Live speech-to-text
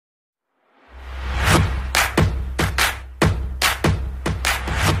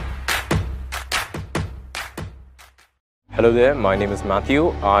Hello there, my name is Matthew.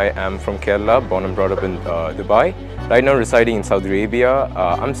 I am from Kerala, born and brought up in Dubai. Right now residing in Saudi Arabia.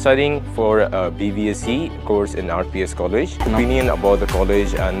 I'm studying for a BVSc course in RPS College. Opinion about the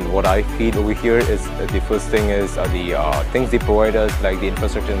college and what I feel over here is the first thing is the things they provide us, like the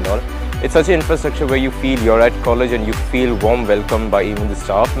infrastructure and all. It's such an infrastructure where you feel you're at college and you feel warm welcome by even the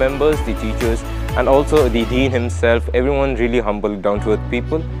staff members, the teachers, and also the dean himself. Everyone really humble, down-to-earth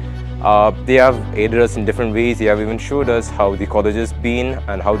people. They have aided us in different ways. They have even showed us how the college has been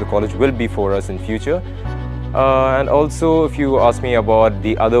and how the college will be for us in future. And also, if you ask me about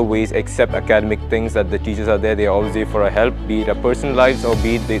the other ways except academic things, that the teachers are there, they are always there for our help, be it our personal lives or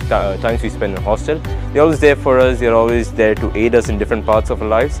be it the times we spend in hostel. They're always there for us. They're always there to aid us in different parts of our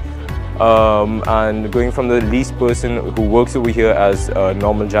lives. And going from the least person who works over here as a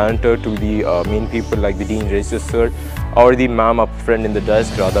normal janitor to the main people like the dean, register sir, or the ma'am up front in the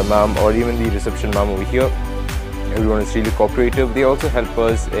desk, Radha ma'am, or even the reception ma'am over here. Everyone is really cooperative. They also help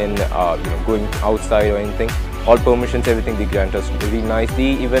us in going outside or anything. All permissions, everything they grant us really nice.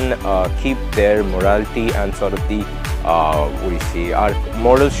 They even keep their morality and sort of the our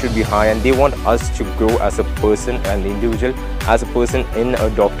morals should be high, and they want us to grow as a person, an individual, as a person in a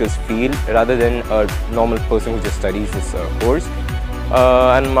doctor's field rather than a normal person who just studies this course.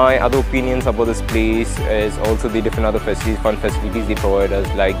 And my other opinions about this place is also the different other facilities, fun facilities they provide us,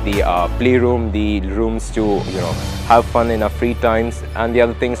 like the playroom, the rooms to have fun in our free times, and the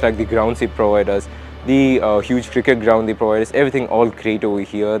other things like the grounds they provide us, the huge cricket ground they provide us. Everything all great over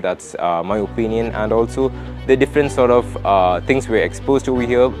here. That's my opinion. And also the different sort of things we're exposed to over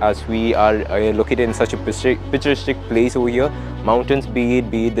here, as we are located in such a picturesque place over here. Mountains, be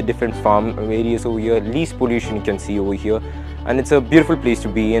it the different farm areas over here, least pollution you can see over here. And it's a beautiful place to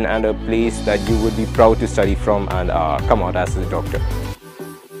be in, and a place that you would be proud to study from and come out as a doctor.